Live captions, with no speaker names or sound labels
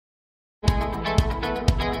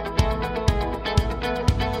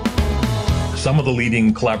Some of the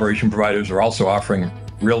leading collaboration providers are also offering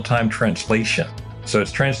real-time translation. So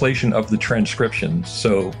it's translation of the transcriptions.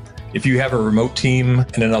 So if you have a remote team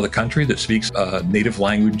in another country that speaks a native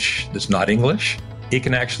language that's not English, it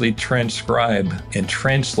can actually transcribe and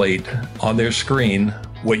translate on their screen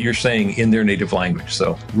what you're saying in their native language.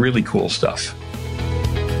 So really cool stuff.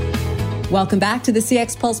 Welcome back to the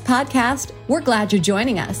CX Pulse podcast. We're glad you're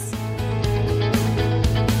joining us.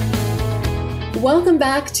 Welcome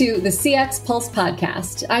back to the CX Pulse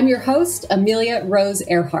podcast. I'm your host, Amelia Rose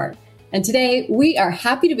Earhart. And today we are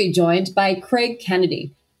happy to be joined by Craig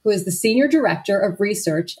Kennedy, who is the Senior Director of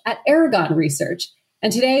Research at Aragon Research.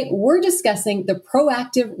 And today we're discussing the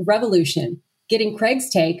proactive revolution, getting Craig's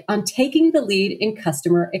take on taking the lead in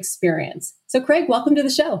customer experience. So Craig, welcome to the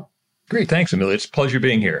show. Great. Thanks, Amelia. It's a pleasure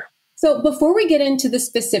being here. So before we get into the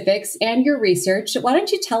specifics and your research, why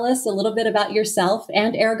don't you tell us a little bit about yourself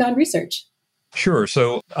and Aragon Research? Sure.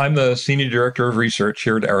 So I'm the Senior Director of Research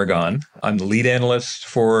here at Aragon. I'm the lead analyst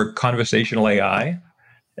for conversational AI,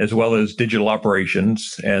 as well as digital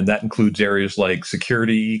operations, and that includes areas like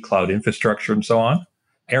security, cloud infrastructure, and so on.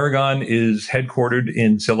 Aragon is headquartered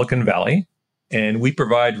in Silicon Valley, and we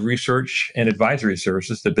provide research and advisory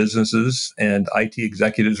services to businesses and IT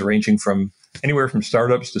executives ranging from anywhere from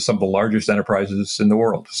startups to some of the largest enterprises in the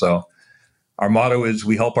world. So our motto is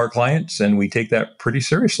we help our clients, and we take that pretty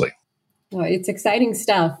seriously. Well, it's exciting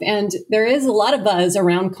stuff. And there is a lot of buzz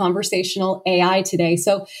around conversational AI today.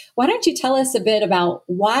 So why don't you tell us a bit about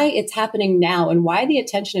why it's happening now and why the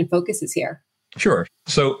attention and focus is here? Sure.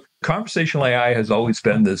 So conversational AI has always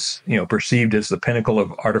been this, perceived as the pinnacle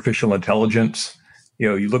of artificial intelligence.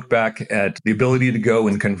 You look back at the ability to go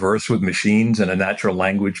and converse with machines in a natural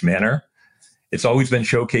language manner. It's always been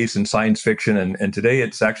showcased in science fiction, and today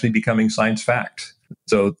it's actually becoming science fact.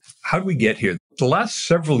 So how do we get here? The last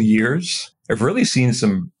several years have really seen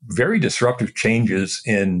some very disruptive changes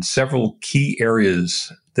in several key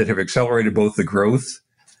areas that have accelerated both the growth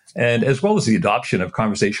and as well as the adoption of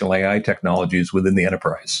conversational AI technologies within the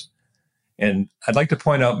enterprise. And I'd like to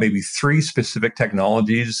point out maybe three specific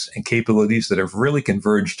technologies and capabilities that have really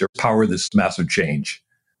converged to power this massive change.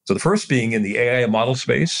 So the first being in the AI model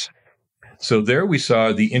space. So there we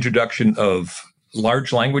saw the introduction of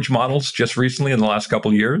large language models just recently in the last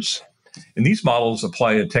couple of years. And these models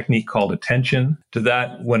apply a technique called attention to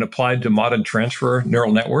that when applied to modern transfer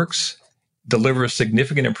neural networks, deliver a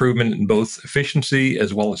significant improvement in both efficiency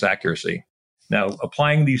as well as accuracy. Now,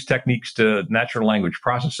 applying these techniques to natural language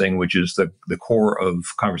processing, which is the core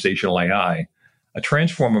of conversational AI, a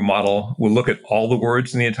transformer model will look at all the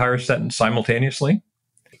words in the entire sentence simultaneously.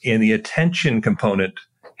 And the attention component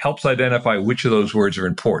helps identify which of those words are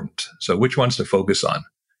important, so which ones to focus on.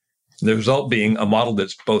 The result being a model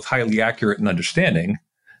that's both highly accurate in understanding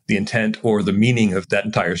the intent or the meaning of that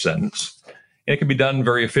entire sentence. And it can be done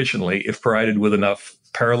very efficiently if provided with enough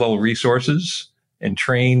parallel resources and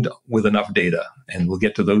trained with enough data. And we'll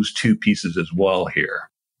get to those two pieces as well here.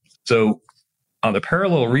 So on the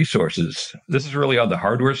parallel resources, this is really on the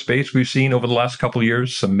hardware space we've seen over the last couple of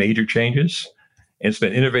years, some major changes. It's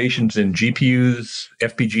been innovations in GPUs,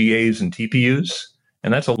 FPGAs, and TPUs.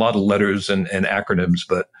 And that's a lot of letters and acronyms,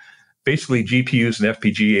 but basically GPUs and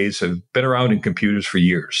FPGAs have been around in computers for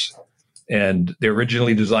years. And they're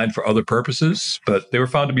originally designed for other purposes, but they were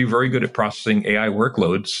found to be very good at processing AI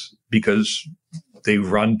workloads because they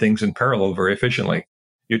run things in parallel very efficiently.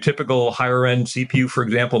 Your typical higher end CPU, for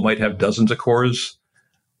example, might have dozens of cores,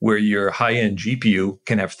 where your high-end GPU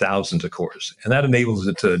can have thousands of cores. And that enables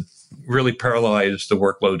it to really parallelize the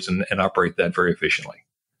workloads and operate that very efficiently.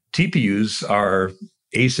 TPUs are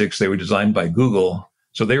ASICs. They were designed by Google.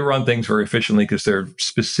 So they run things very efficiently because they're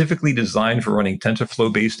specifically designed for running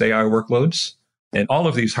TensorFlow-based AI workloads. And all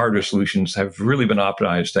of these hardware solutions have really been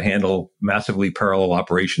optimized to handle massively parallel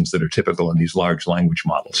operations that are typical in these large language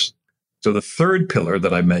models. So the third pillar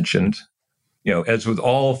that I mentioned, as with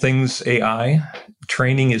all things AI,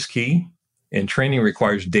 training is key, and training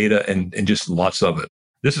requires data and just lots of it.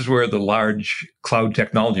 This is where the large cloud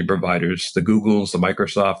technology providers, the Googles, the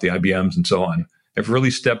Microsoft, the IBMs, and so on, have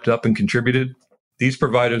really stepped up and contributed. These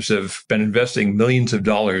providers have been investing millions of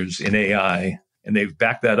dollars in AI, and they've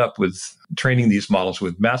backed that up with training these models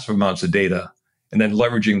with massive amounts of data and then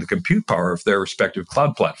leveraging the compute power of their respective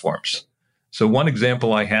cloud platforms. So one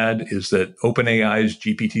example I had is that OpenAI's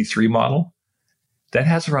GPT-3 model, that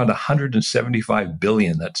has around 175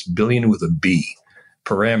 billion, that's billion with a B,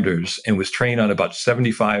 parameters, and was trained on about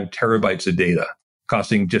 75 terabytes of data,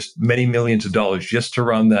 costing just many millions of dollars just to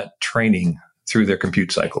run that training through their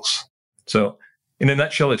compute cycles. So in a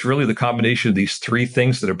nutshell, it's really the combination of these three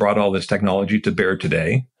things that have brought all this technology to bear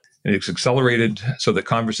today. And it's accelerated so that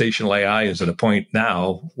conversational AI is at a point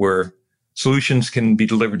now where solutions can be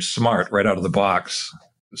delivered smart right out of the box.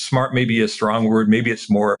 Smart may be a strong word. Maybe it's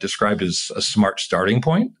more described as a smart starting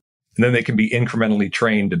point. And then they can be incrementally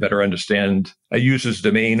trained to better understand a user's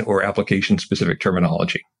domain or application-specific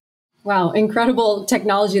terminology. Wow, incredible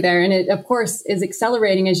technology there. And it, of course, is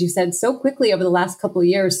accelerating, as you said, so quickly over the last couple of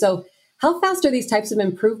years. So how fast are these types of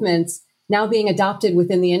improvements now being adopted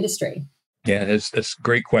within the industry? Yeah, that's a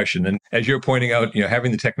great question. And as you're pointing out,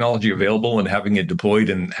 having the technology available and having it deployed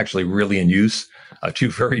and actually really in use, two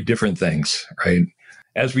very different things, right?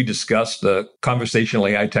 As we discussed, the conversational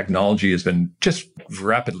AI technology has been just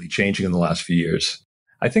rapidly changing in the last few years.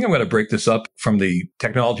 I think I'm going to break this up from the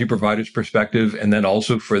technology provider's perspective and then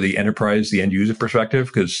also for the enterprise, the end user perspective,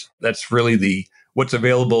 because that's really what's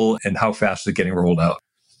available and how fast it's getting rolled out.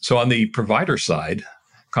 So on the provider side,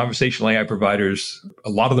 conversational AI providers, a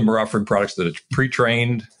lot of them are offering products that are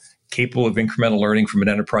pre-trained, capable of incremental learning from an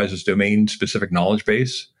enterprise's domain-specific knowledge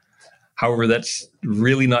base. However, that's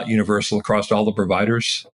really not universal across all the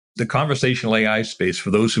providers. The conversational AI space,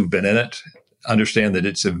 for those who've been in it, understand that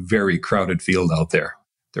it's a very crowded field out there.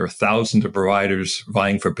 There are thousands of providers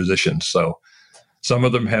vying for positions. So some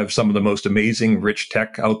of them have some of the most amazing, rich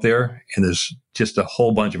tech out there, and there's just a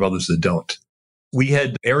whole bunch of others that don't. We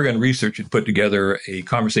had Aragon Research had put together a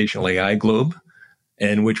conversational AI globe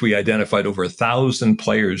in which we identified over 1,000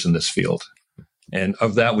 players in this field. And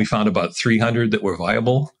of that, we found about 300 that were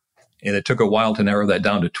viable. And it took a while to narrow that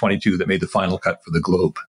down to 22 that made the final cut for the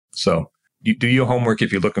globe. So you do your homework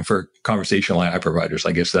if you're looking for conversational AI providers.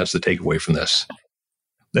 I guess that's the takeaway from this.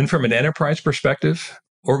 Then from an enterprise perspective,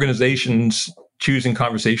 organizations choosing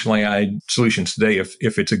conversational AI solutions today,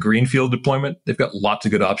 if it's a greenfield deployment, they've got lots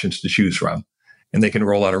of good options to choose from. And they can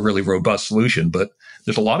roll out a really robust solution. But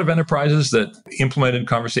there's a lot of enterprises that implemented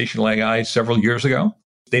conversational AI several years ago.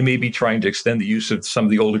 They may be trying to extend the use of some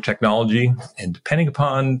of the older technology. And depending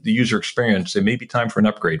upon the user experience, it may be time for an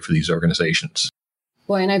upgrade for these organizations.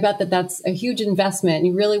 Boy, and I bet that that's a huge investment.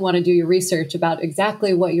 You really want to do your research about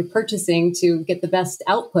exactly what you're purchasing to get the best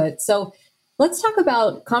output. So let's talk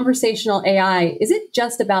about conversational AI. Is it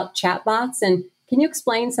just about chatbots? And can you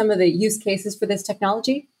explain some of the use cases for this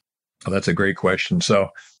technology? Oh, that's a great question. So,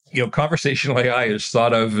 conversational AI is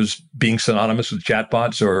thought of as being synonymous with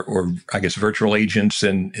chatbots or I guess virtual agents,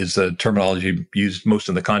 and is the terminology used most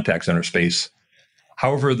in the contact center space.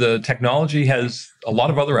 However, the technology has a lot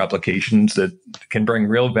of other applications that can bring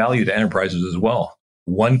real value to enterprises as well.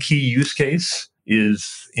 One key use case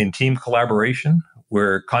is in team collaboration,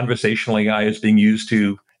 where conversational AI is being used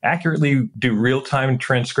to accurately do real-time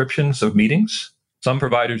transcriptions of meetings. Some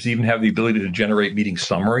providers even have the ability to generate meeting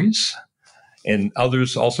summaries, and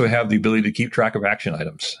others also have the ability to keep track of action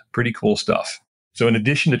items. Pretty cool stuff. So in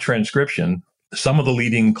addition to transcription, some of the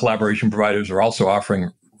leading collaboration providers are also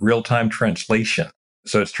offering real-time translation.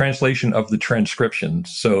 So it's translation of the transcription.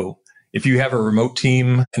 So if you have a remote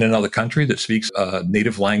team in another country that speaks a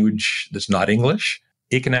native language that's not English,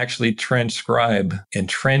 it can actually transcribe and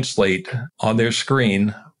translate on their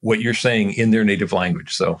screen what you're saying in their native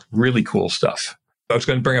language. So really cool stuff. I was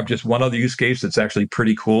going to bring up just one other use case that's actually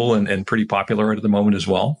pretty cool and pretty popular at the moment as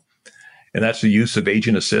well. And that's the use of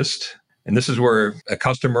Agent Assist. And this is where a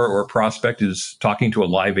customer or a prospect is talking to a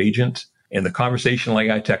live agent, and the conversational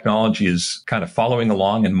AI technology is kind of following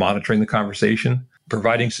along and monitoring the conversation,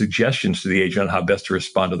 providing suggestions to the agent on how best to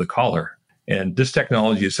respond to the caller. And this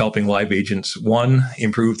technology is helping live agents, one,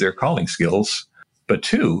 improve their calling skills, but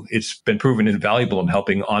two, it's been proven invaluable in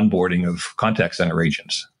helping onboarding of contact center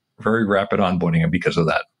agents. Very rapid onboarding because of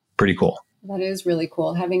that. Pretty cool. That is really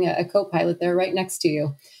cool, having a co-pilot there right next to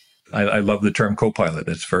you. I love the term co-pilot.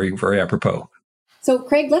 It's very, very apropos. So,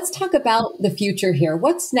 Craig, let's talk about the future here.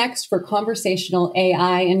 What's next for conversational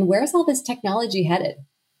AI, and where's all this technology headed?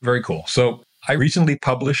 Very cool. So I recently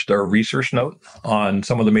published a research note on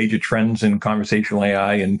some of the major trends in conversational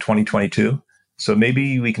AI in 2022. So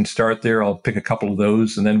maybe we can start there. I'll pick a couple of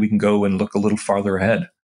those, and then we can go and look a little farther ahead.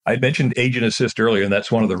 I mentioned Agent Assist earlier, and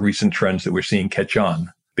that's one of the recent trends that we're seeing catch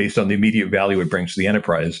on based on the immediate value it brings to the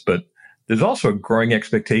enterprise. But there's also a growing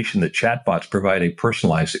expectation that chatbots provide a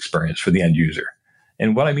personalized experience for the end user.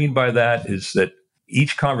 And what I mean by that is that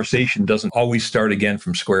each conversation doesn't always start again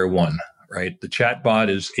from square one, right? The chatbot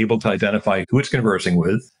is able to identify who it's conversing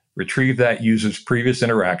with, retrieve that user's previous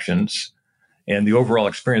interactions, and the overall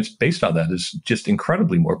experience based on that is just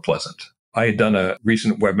incredibly more pleasant. I had done a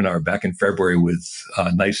recent webinar back in February with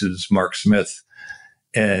NICE's Mark Smith,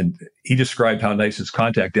 and he described how NICE's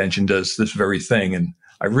contact engine does this very thing. And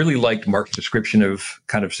I really liked Mark's description of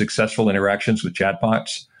kind of successful interactions with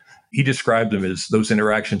chatbots. He described them as those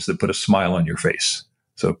interactions that put a smile on your face.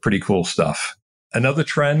 So pretty cool stuff. Another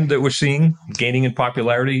trend that we're seeing gaining in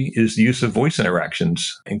popularity is the use of voice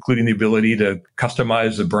interactions, including the ability to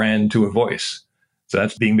customize a brand to a voice. So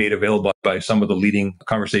that's being made available by some of the leading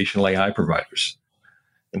conversational AI providers.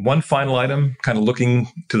 And one final item, kind of looking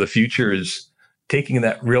to the future, is taking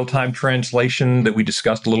that real-time translation that we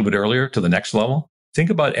discussed a little bit earlier to the next level.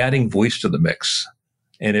 Think about adding voice to the mix.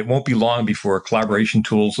 And it won't be long before collaboration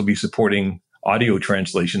tools will be supporting audio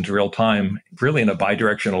translations real time, really in a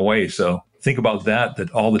bidirectional way. So think about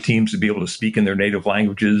that all the teams would be able to speak in their native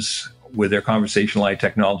languages with their conversational AI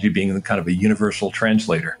technology being kind of a universal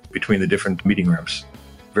translator between the different meeting rooms.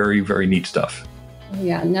 Very, very neat stuff.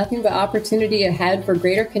 Yeah, nothing but opportunity ahead for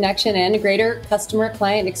greater connection and a greater customer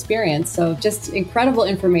client experience. So just incredible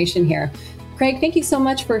information here. Craig, thank you so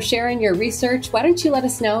much for sharing your research. Why don't you let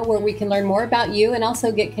us know where we can learn more about you and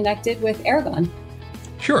also get connected with Aragon?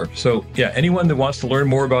 Sure. So anyone that wants to learn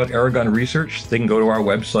more about Aragon Research, they can go to our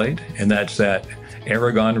website, and that's at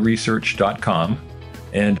aragonresearch.com.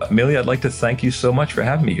 And Amelia, I'd like to thank you so much for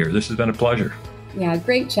having me here. This has been a pleasure. Yeah,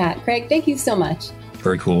 great chat. Craig, thank you so much.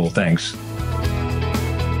 Very cool. Thanks.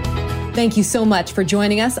 Thank you so much for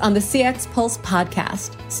joining us on the CX Pulse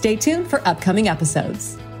podcast. Stay tuned for upcoming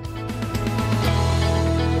episodes.